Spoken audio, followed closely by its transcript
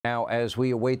Now, as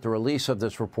we await the release of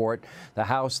this report, the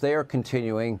House, they are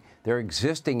continuing their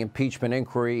existing impeachment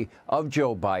inquiry of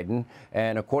Joe Biden.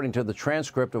 And according to the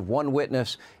transcript of one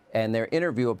witness and their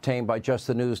interview obtained by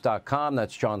justthenews.com,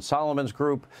 that's John Solomon's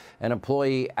group, an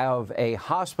employee of a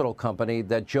hospital company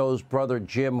that Joe's brother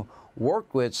Jim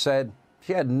worked with, said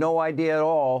she had no idea at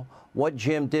all what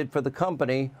Jim did for the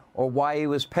company or why he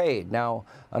was paid. Now,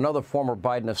 another former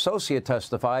Biden associate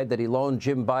testified that he loaned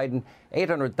Jim Biden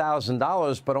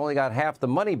 $800,000, but only got half the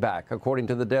money back, according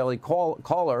to the Daily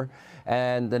Caller.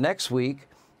 And the next week,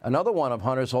 another one of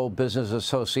Hunter's old business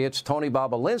associates, Tony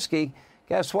Bobulinski,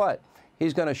 guess what?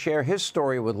 He's going to share his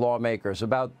story with lawmakers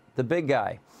about the big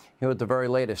guy. Here at the very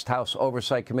latest, House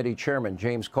Oversight Committee Chairman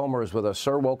James Comer is with us.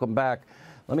 Sir, welcome back.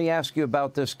 Let me ask you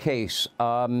about this case.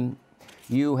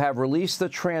 You have released the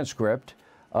transcript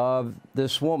of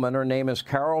this woman. Her name is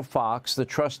Carol Fox, the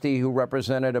trustee who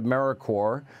represented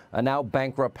AmeriCorps, a now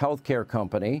bankrupt healthcare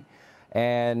company.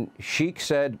 And she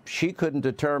said she couldn't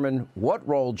determine what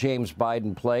role James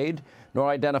Biden played, nor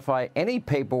identify any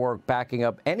paperwork backing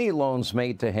up any loans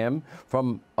made to him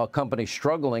from a company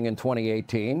struggling in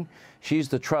 2018. She's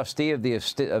the trustee of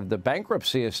the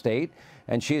bankruptcy estate,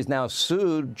 and she has now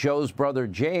sued Joe's brother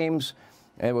James,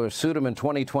 and sued him in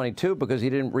 2022 because he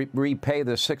didn't repay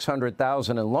the $600,000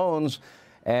 in loans,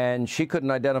 and she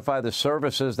couldn't identify the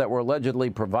services that were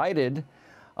allegedly provided.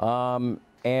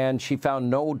 And she found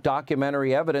no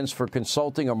documentary evidence for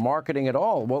consulting or marketing at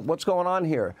all. What's going on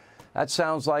here? That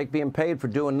sounds like being paid for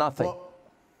doing nothing.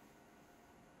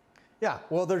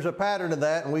 Well, there's a pattern of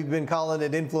that, and we've been calling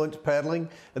it influence peddling.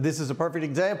 This is a perfect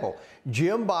example.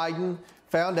 Jim Biden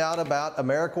found out about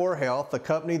AmeriCorps Health, a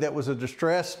company that was a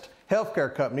distressed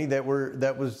healthcare company that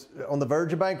was on the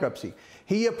verge of bankruptcy.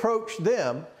 He approached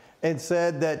them and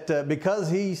said that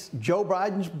because he's Joe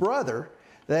Biden's brother,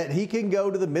 that he can go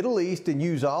to the Middle East and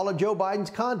use all of Joe Biden's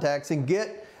contacts and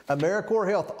get AmeriCorps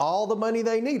Health all the money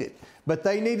they needed. But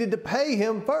they needed to pay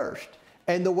him first.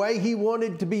 And the way he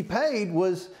wanted to be paid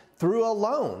was through a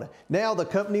loan. Now the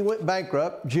company went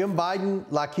bankrupt. Jim Biden,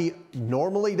 like he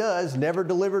normally does, never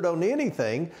delivered on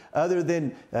anything other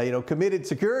than committed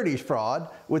securities fraud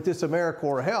with this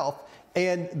AmeriCorps Health.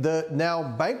 And the now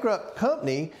bankrupt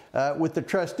company with the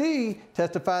trustee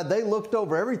testified they looked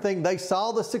over everything. They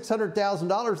saw the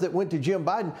 $600,000 that went to Jim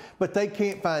Biden, but they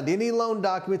can't find any loan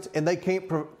documents, and they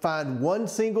can't find one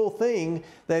single thing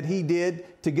that he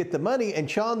did to get the money. And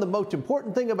Sean, the most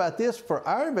important thing about this for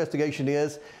our investigation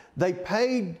is they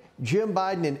paid Jim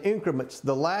Biden in increments.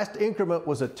 The last increment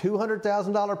was a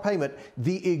 $200,000 payment.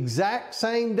 The exact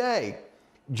same day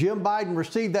Jim Biden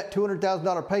received that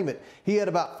 $200,000 payment, he had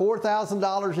about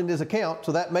 $4,000 in his account,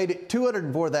 so that made it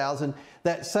 $204,000.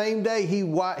 That same day, he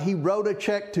wrote a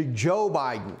check to Joe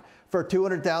Biden for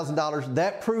 $200,000.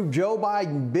 That proved Joe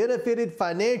Biden benefited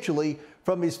financially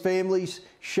from his family's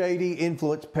shady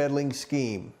influence peddling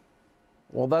scheme.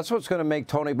 Well, that's what's going to make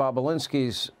Tony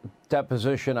Bobulinski's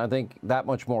deposition, I think, that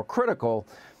much more critical.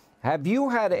 Have you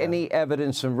had any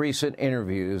evidence in recent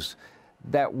interviews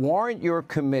that warrant your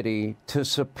committee to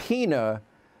subpoena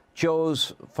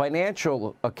Joe's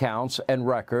financial accounts and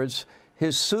records,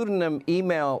 his pseudonym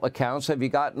email accounts? Have you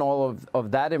gotten all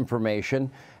of that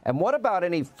information? And what about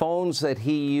any phones that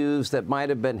he used that might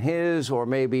have been his or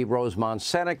maybe Rosemont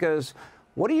Seneca's?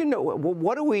 What do you know?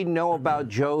 What do we know about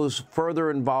Joe's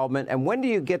further involvement? And when do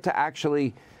you get to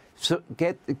actually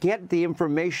get the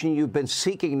information you've been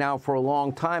seeking now for a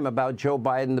long time about Joe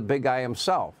Biden, the big guy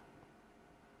himself?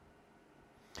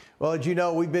 Well, as you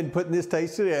know, we've been putting this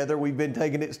case together. We've been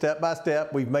taking it step by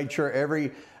step. We've made sure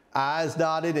every I's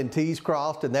dotted and T's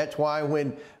crossed. And that's why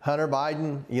when Hunter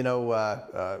Biden,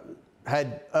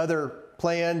 had other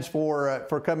plans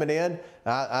for coming in,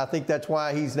 I think that's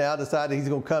why he's now decided he's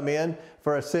going to come in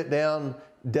for a sit-down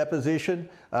deposition.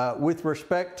 With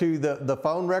respect to the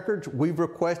phone records, we've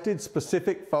requested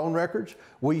specific phone records.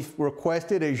 We've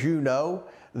requested, as you know,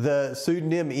 the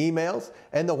pseudonym emails,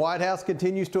 and the White House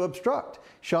continues to obstruct.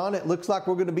 Sean, it looks like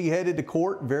we're going to be headed to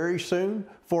court very soon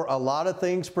for a lot of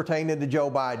things pertaining to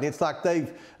Joe Biden. It's like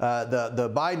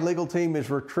the Biden legal team has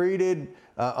retreated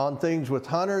on things with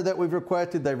Hunter that we've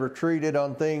requested. They've retreated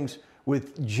on things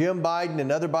with Jim Biden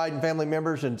and other Biden family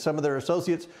members and some of their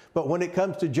associates. But when it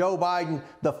comes to Joe Biden,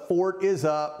 the fort is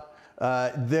up.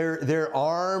 They're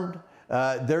armed.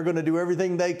 They're going to do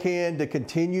everything they can to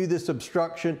continue this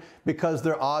obstruction because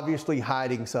they're obviously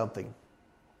hiding something.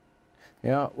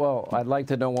 Yeah, well, I'd like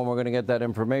to know when we're going to get that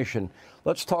information.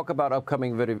 Let's talk about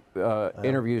upcoming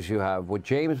interviews you have with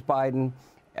James Biden,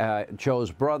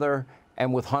 Joe's brother,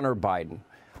 and with Hunter Biden.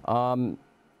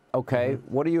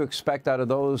 What do you expect out of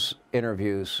those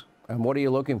interviews, and what are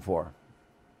you looking for?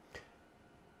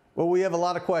 Well, we have a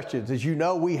lot of questions. As you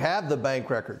know, we have the bank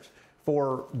records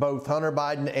for both Hunter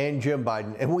Biden and Jim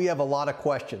Biden, and we have a lot of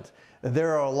questions.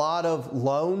 There are a lot of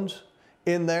loans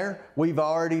in there. We've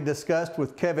already discussed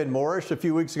with Kevin Morris a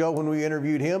few weeks ago when we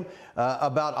interviewed him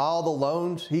about all the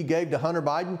loans he gave to Hunter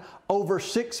Biden. Over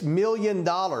 $6 million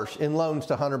in loans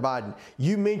to Hunter Biden.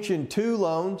 You mentioned 2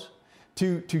 loans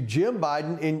to Jim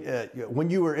Biden when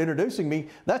you were introducing me.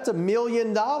 That's $1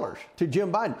 million to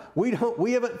Jim Biden.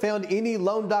 We haven't found any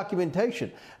loan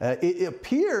documentation. It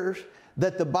appears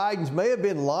that the Bidens may have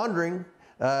been laundering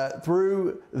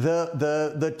through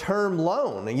the term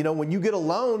loan. And, you know, when you get a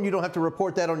loan, you don't have to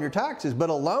report that on your taxes, but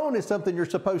a loan is something you're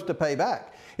supposed to pay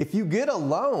back. If you get a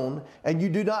loan and you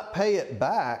do not pay it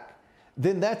back,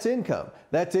 then that's income.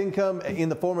 That's income in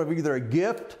the form of either a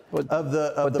gift of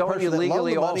the person that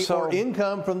loaned the money or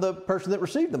income from the person that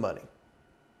received the money.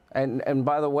 And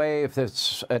by the way, if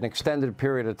it's an extended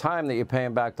period of time that you're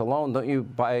paying back the loan, don't you,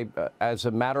 as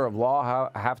a matter of law,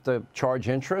 have to charge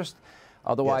interest?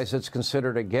 Otherwise, it's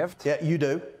considered a gift? Yeah, you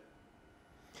do.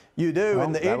 You do. Well,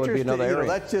 and the that interest, would be another area.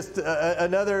 That's just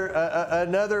another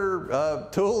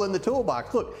tool in the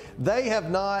toolbox. Look, they have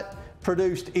not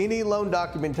produced any loan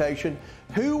documentation.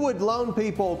 Who would loan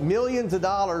people millions of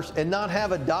dollars and not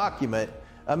have a document?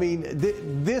 I mean,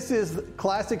 this is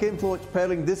classic influence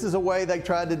peddling. This is a way they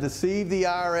tried to deceive the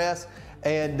IRS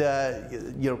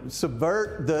and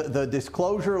subvert the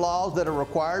disclosure laws that are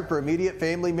required for immediate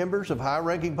family members of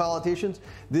high-ranking politicians.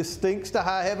 This stinks to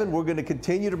high heaven. We're going to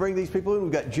continue to bring these people in.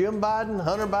 We've got Jim Biden,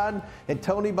 Hunter Biden, and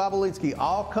Tony Bobulinski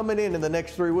all coming in the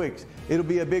next 3 weeks. It'll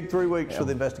be a big 3 weeks for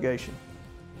the investigation.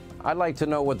 I'd like to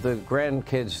know what the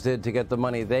grandkids did to get the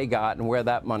money they got and where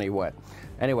that money went.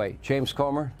 Anyway, James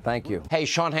Comer, thank you. Hey,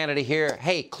 Sean Hannity here.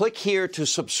 Hey, click here to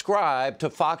subscribe to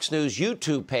Fox News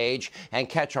YouTube page and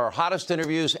catch our hottest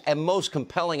interviews and most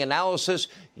compelling analysis.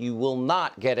 You will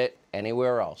not get it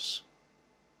anywhere else.